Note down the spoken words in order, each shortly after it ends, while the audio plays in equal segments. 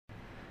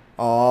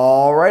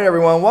All right,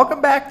 everyone.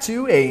 Welcome back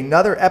to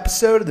another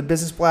episode of the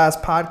Business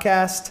Blast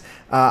podcast.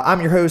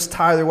 I'm your host,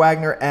 Tyler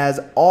Wagner.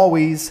 As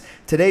always,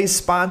 today's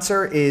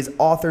sponsor is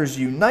Authors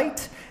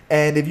Unite.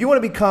 And if you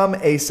want to become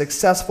a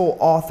successful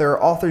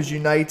author, Authors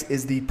Unite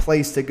is the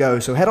place to go.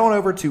 So head on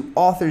over to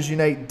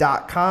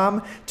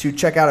authorsunite.com to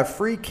check out a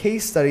free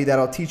case study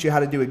that'll teach you how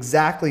to do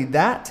exactly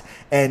that.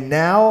 And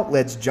now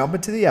let's jump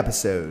into the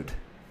episode.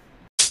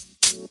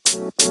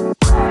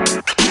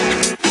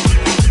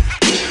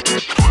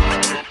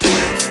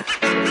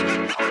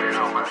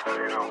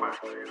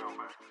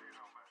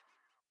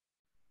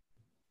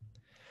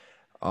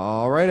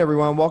 All right,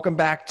 everyone. Welcome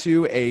back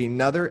to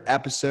another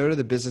episode of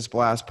the Business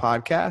Blast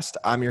podcast.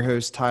 I'm your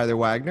host, Tyler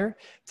Wagner.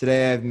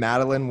 Today, I have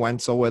Madeline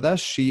Wenzel with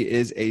us. She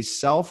is a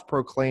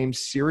self-proclaimed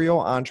serial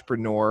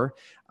entrepreneur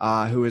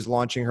who is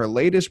launching her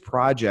latest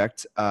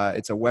project.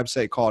 It's a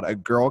website called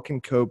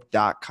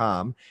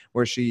agirlcancope.com,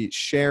 where she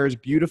shares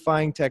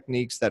beautifying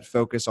techniques that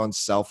focus on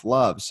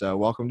self-love. So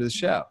welcome to the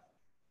show.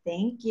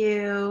 Thank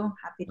you.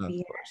 Happy to be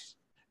here.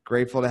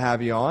 Grateful to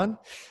have you on.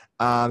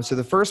 So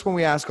the first one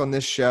we ask on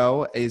this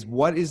show is,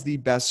 what is the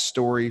best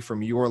story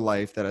from your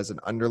life that has an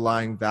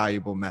underlying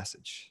valuable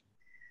message?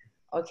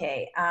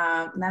 Okay.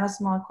 Not a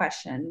small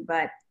question,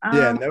 but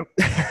Nope.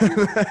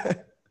 dive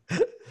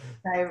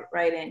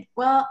right in.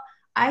 Well,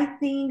 I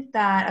think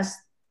that a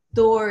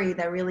story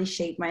that really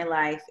shaped my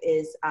life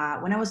is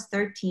when I was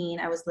 13,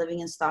 I was living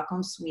in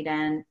Stockholm,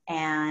 Sweden,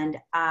 and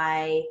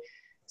I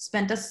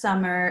spent a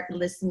summer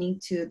listening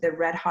to the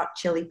Red Hot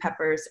Chili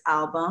Peppers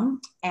album.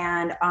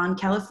 And on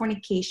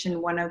Californication,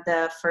 one of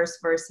the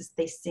first verses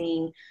they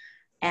sing,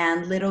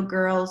 and little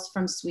girls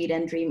from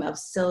Sweden dream of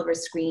silver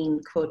screen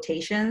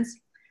quotations.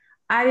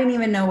 I didn't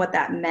even know what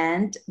that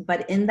meant,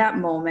 but in that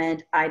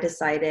moment, I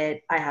decided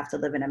I have to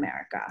live in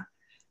America.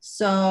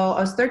 So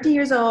I was 13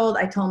 years old.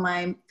 I told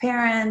my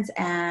parents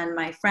and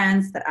my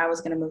friends that I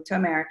was going to move to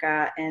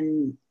America,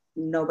 and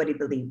nobody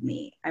believed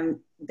me.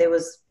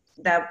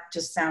 That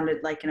just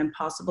sounded like an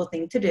impossible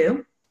thing to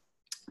do.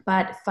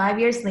 But 5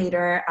 years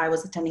later, I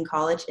was attending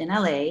college in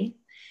LA.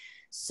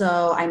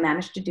 So I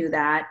managed to do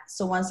that.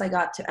 So once I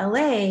got to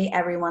LA,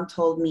 everyone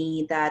told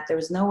me that there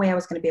was no way I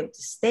was going to be able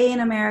to stay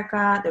in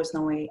America. There was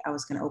no way I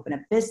was going to open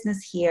a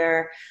business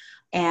here.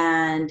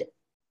 And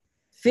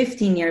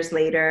 15 years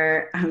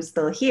later, I'm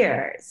still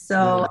here.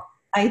 So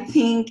I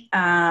think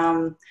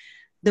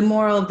the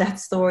moral of that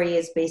story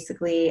is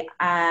basically,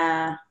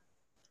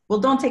 well,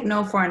 don't take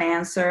no for an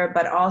answer,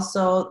 but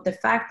also the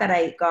fact that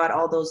I got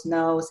all those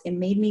no's, it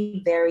made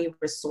me very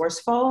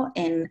resourceful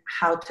in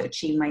how to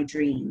achieve my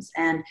dreams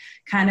and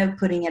kind of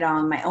putting it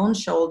on my own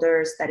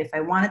shoulders that if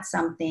I wanted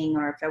something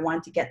or if I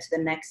wanted to get to the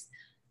next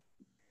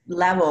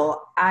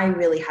level, I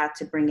really had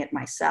to bring it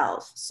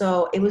myself.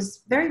 So it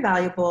was very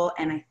valuable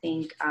and I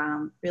think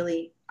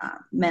really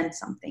meant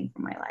something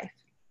for my life.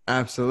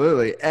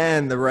 Absolutely.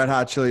 And the Red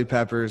Hot Chili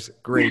Peppers,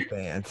 great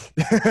band.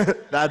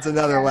 That's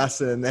another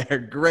lesson in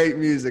there. Great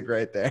music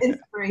right there.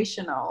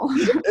 Inspirational.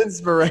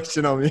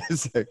 Inspirational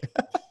music.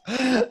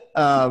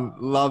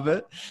 Love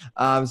it.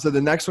 So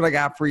the next one I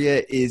got for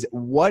you is,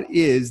 what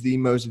is the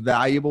most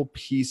valuable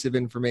piece of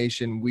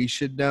information we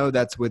should know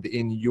that's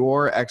within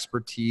your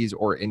expertise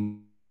or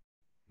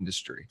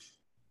industry?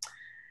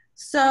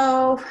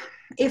 So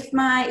if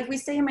we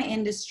say my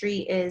industry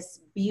is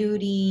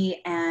beauty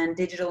and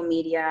digital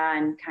media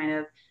and kind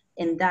of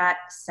in that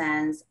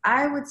sense,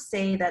 I would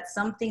say that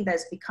something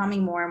that's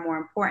becoming more and more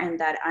important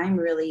that I'm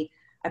really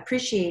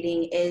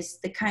appreciating is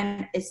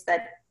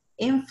that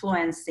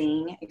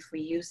influencing, if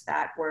we use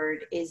that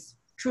word, is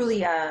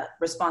truly a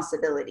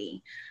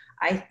responsibility.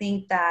 I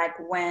think that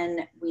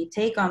when we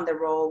take on the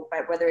role,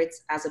 whether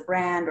it's as a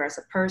brand or as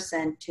a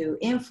person, to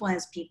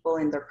influence people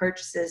in their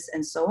purchases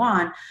and so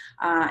on,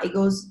 it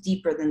goes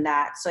deeper than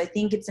that. So I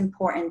think it's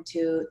important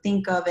to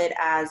think of it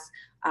as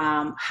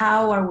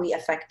how are we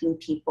affecting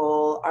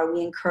people? Are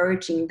we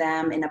encouraging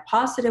them in a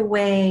positive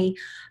way?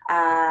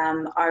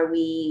 Are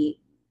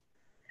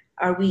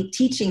we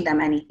teaching them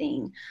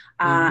anything?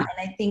 And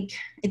I think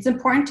it's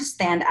important to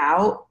stand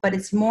out, but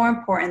it's more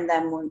important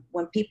than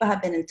when people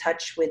have been in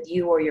touch with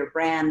you or your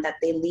brand that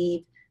they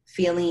leave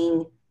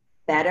feeling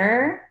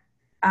better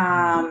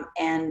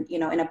and,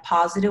 in a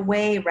positive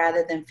way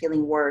rather than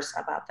feeling worse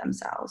about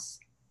themselves.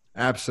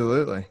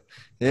 Absolutely.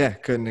 Yeah,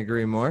 couldn't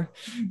agree more.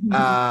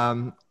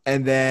 And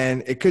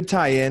then it could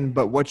tie in,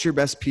 but what's your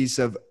best piece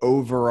of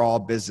overall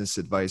business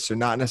advice? So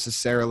not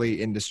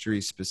necessarily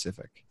industry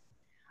specific.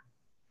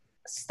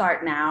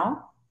 Start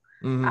now.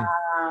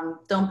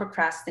 Don't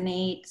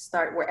procrastinate.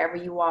 Start wherever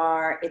you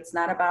are. It's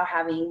not about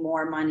having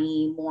more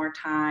money, more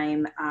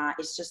time.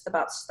 It's just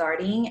about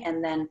starting.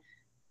 And then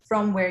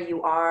from where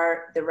you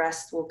are, the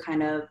rest you'll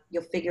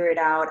figure it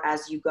out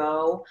as you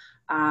go.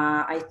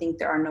 I think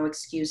there are no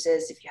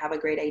excuses. If you have a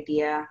great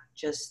idea,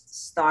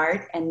 just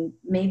start. And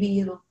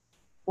maybe it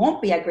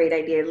won't be a great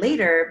idea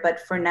later, but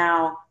for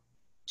now,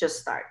 just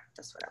start.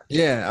 That's what I would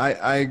say. Yeah,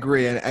 I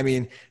agree. And I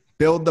mean,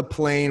 build the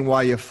plane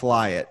while you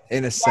fly it,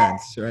 in a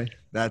sense, right?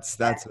 That's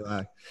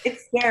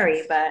it's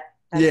scary, but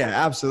That's Yeah,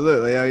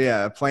 absolutely. Oh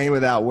yeah. A plane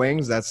without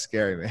wings, that's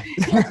scary, man.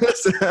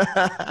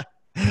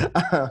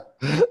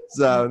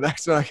 So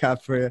next one I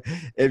got for you.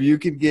 If you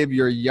could give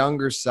your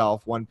younger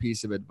self one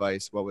piece of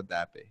advice, what would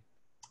that be?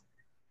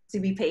 to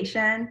be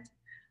patient.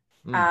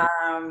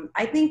 Mm,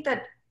 I think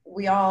that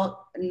we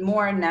all,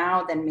 more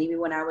now than maybe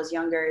when I was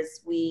younger,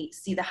 is we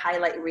see the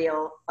highlight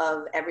reel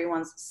of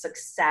everyone's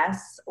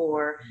success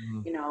or,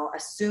 mm,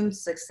 assumed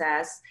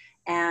success.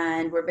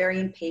 And we're very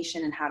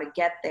impatient in how to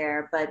get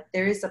there. But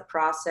there is a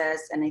process.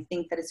 And I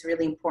think that it's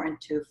really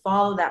important to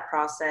follow that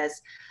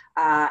process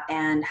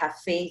and have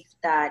faith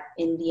that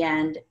in the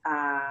end,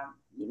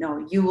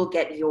 you will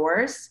get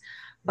yours.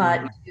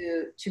 But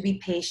mm. to be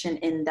patient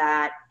in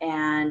that,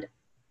 and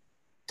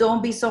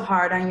don't be so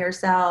hard on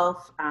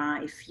yourself.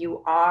 If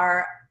you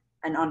are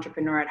an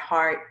entrepreneur at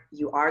heart,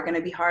 you are going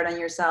to be hard on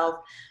yourself.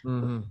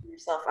 Mm-hmm. Beating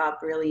yourself up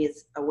really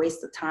is a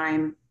waste of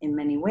time in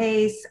many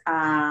ways.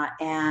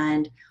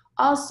 And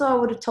also, I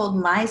would have told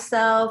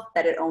myself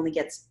that it only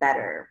gets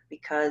better,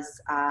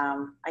 because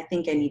I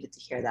think I needed to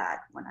hear that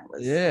when I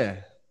was Yeah.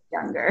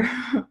 younger.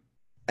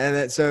 And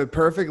that, so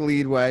perfect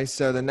lead way.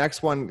 So the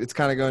next one, it's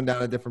kind of going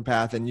down a different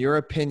path. In your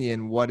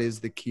opinion, what is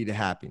the key to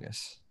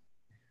happiness?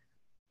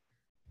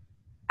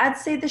 I'd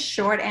say the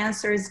short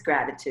answer is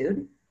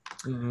gratitude.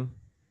 Mm-hmm.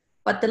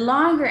 But the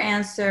longer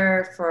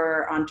answer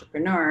for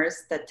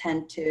entrepreneurs that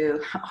tend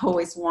to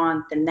always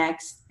want the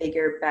next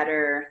bigger,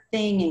 better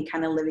thing and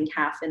kind of living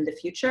half in the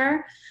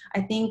future,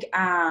 I think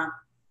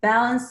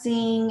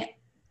balancing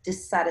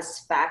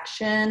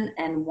dissatisfaction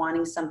and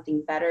wanting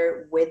something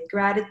better with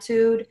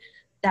gratitude,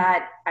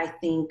 that I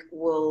think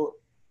will,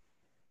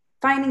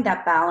 finding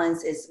that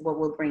balance is what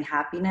will bring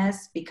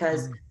happiness.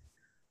 Because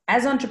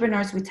as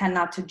entrepreneurs, we tend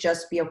not to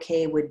just be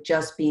okay with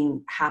just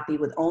being happy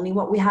with only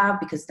what we have,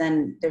 because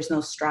then there's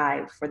no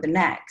strive for the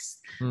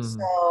next. Mm-hmm.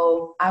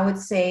 So I would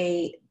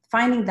say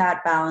finding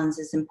that balance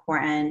is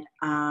important,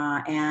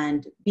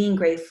 and being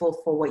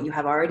grateful for what you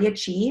have already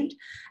achieved,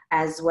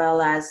 as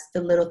well as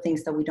the little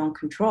things that we don't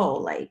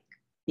control, like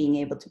being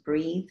able to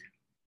breathe.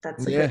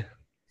 That's a Yeah.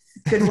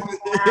 good one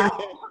to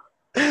have.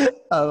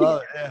 I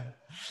love it. Yeah.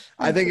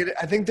 I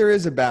think there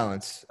is a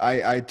balance.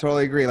 I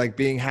totally agree. Like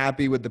being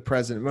happy with the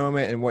present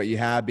moment and what you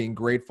have, being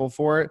grateful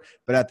for it,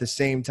 but at the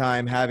same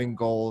time having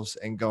goals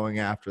and going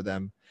after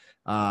them.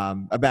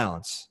 A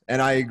balance.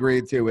 And I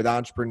agree too with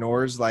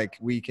entrepreneurs, like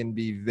we can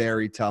be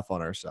very tough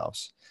on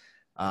ourselves.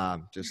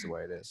 Just the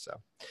way it is. So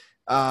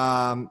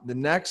the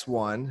next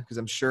one, because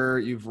I'm sure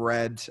you've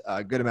read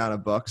a good amount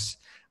of books.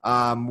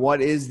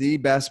 What is the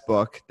best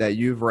book that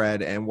you've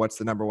read, and what's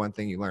the number one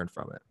thing you learned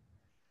from it?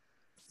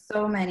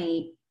 So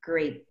many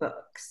great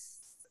books.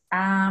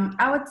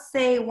 I would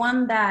say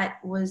one that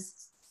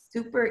was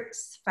super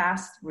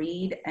fast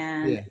read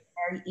and Yeah.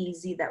 very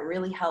easy, that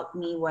really helped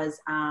me, was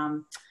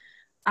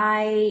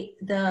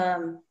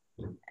the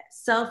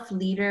Self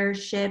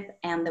Leadership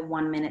and the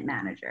 1 Minute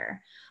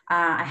Manager.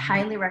 I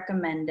highly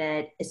recommend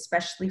it,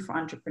 especially for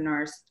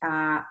entrepreneurs.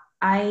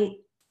 I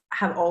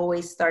have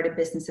always started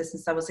businesses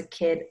since I was a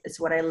kid. It's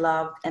what I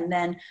loved. And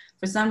then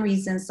for some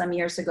reason, some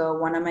years ago,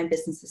 one of my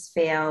businesses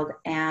failed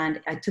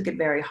and I took it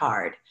very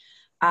hard.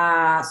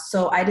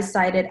 So I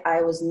decided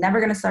I was never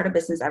going to start a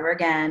business ever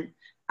again.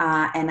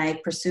 And I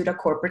pursued a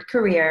corporate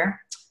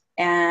career.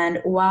 And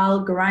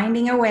while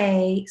grinding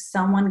away,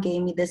 someone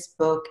gave me this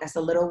book as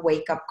a little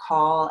wake-up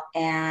call.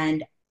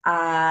 And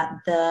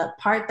the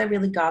part that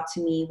really got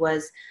to me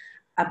was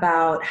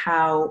about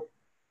how,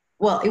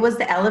 well, it was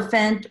the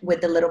elephant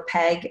with the little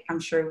peg. I'm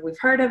sure we've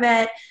heard of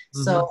it.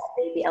 Mm-hmm. So a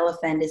baby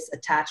elephant is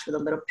attached with a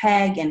little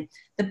peg. And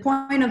the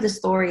point of the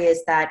story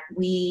is that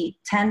we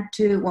tend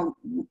to,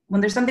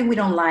 when there's something we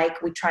don't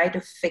like, we try to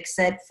fix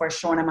it for a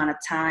short amount of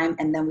time,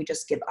 and then we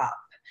just give up.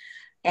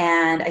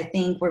 And I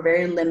think we're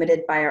very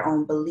limited by our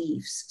own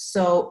beliefs.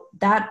 So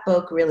that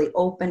book really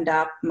opened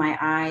up my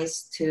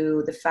eyes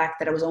to the fact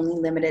that I was only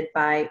limited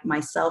by my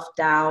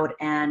self-doubt,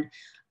 and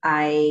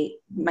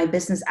my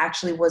business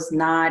actually was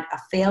not a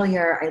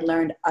failure. I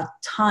learned a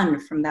ton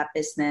from that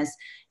business.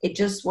 It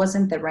just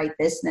wasn't the right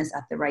business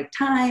at the right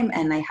time,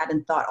 and I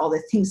hadn't thought all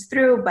the things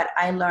through, but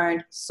I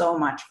learned so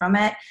much from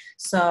it.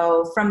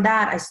 So from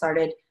that,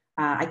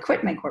 I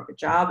quit my corporate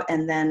job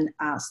and then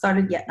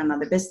started yet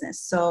another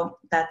business. So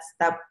that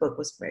book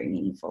was very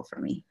meaningful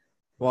for me.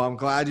 Well, I'm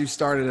glad you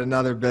started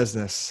another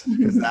business,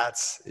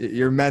 because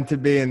you're meant to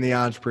be in the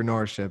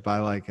entrepreneurship. I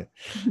like it.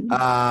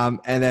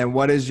 And then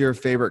what is your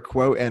favorite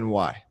quote and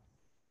why?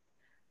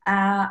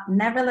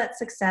 Never let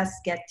success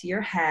get to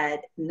your head.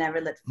 Never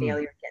let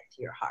failure get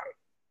to your heart.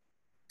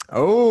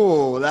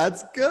 Oh,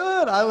 that's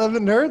good. I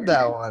haven't heard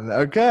that one.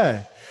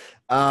 Okay.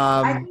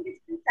 I think it's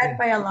been said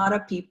by a lot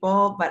of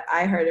people, but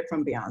I heard it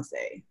from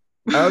Beyonce.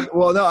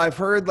 Well, no, I've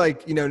heard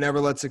never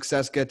let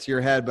success get to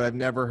your head, but I've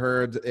never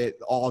heard it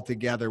all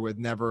together with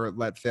never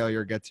let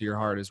failure get to your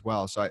heart as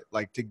well. So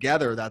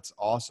together, that's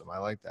awesome. I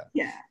like that.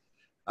 Yeah.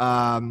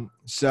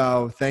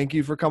 So thank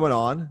you for coming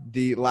on.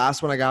 The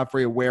last one I got for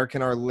you, where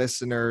can our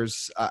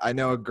listeners, I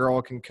know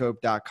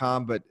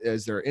agirlcancope.com, but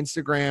is there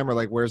Instagram or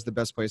like, where's the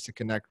best place to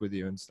connect with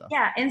you and stuff?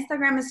 Yeah,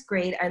 Instagram is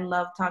great. I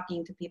love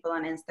talking to people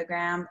on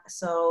Instagram.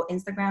 So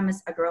Instagram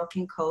is a girl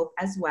can cope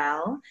as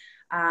well.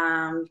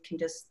 You can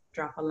just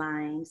drop a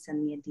line,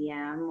 send me a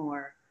DM,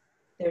 or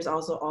there's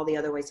also all the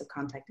other ways of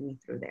contacting me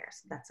through there.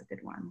 So that's a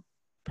good one.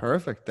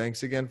 Perfect.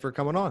 Thanks again for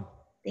coming on.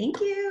 Thank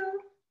you.